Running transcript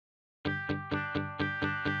Hey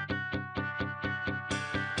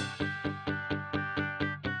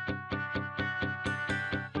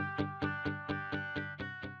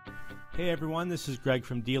everyone, this is Greg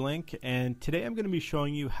from mydlink, and today I'm going to be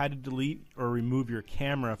showing you how to delete or remove your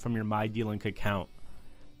camera from your mydlink account.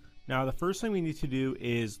 Now the first thing we need to do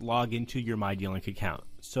is log into your mydlink account.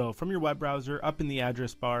 So from your web browser, up in the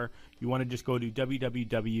address bar, you want to just go to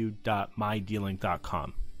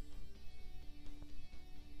www.mydlink.com.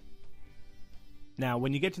 Now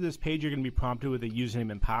when you get to this page, you're going to be prompted with a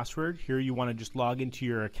username and password. Here you want to just log into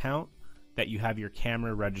your account that you have your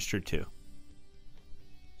camera registered to.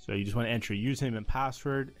 So you just want to enter your username and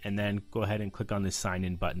password and then go ahead and click on this sign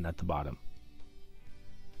in button at the bottom.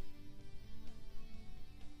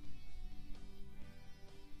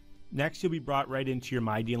 Next, you'll be brought right into your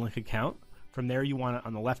mydlink account. From there, you want to,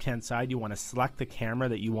 on the left hand side, you want to select the camera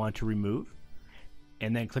that you want to remove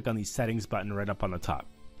and then click on the settings button right up on the top.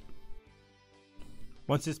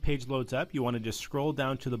 Once this page loads up, you want to just scroll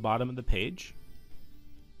down to the bottom of the page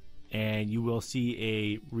and you will see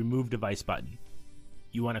a remove device button.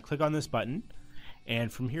 You want to click on this button,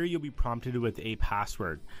 and from here you'll be prompted with a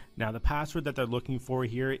password. Now the password that they're looking for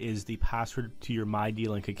here is the password to your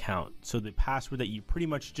mydlink account. So the password that you pretty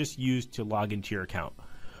much just used to log into your account.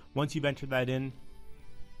 Once you've entered that in,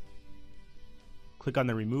 click on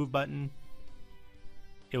the remove button.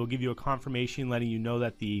 It will give you a confirmation letting you know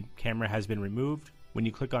that the camera has been removed. When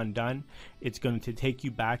you click on done, it's going to take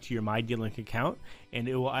you back to your mydlink account, and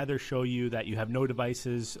it will either show you that you have no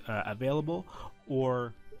devices available,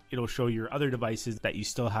 or it'll show your other devices that you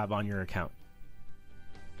still have on your account.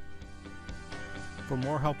 For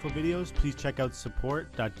more helpful videos, please check out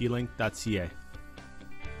support.mydlink.ca.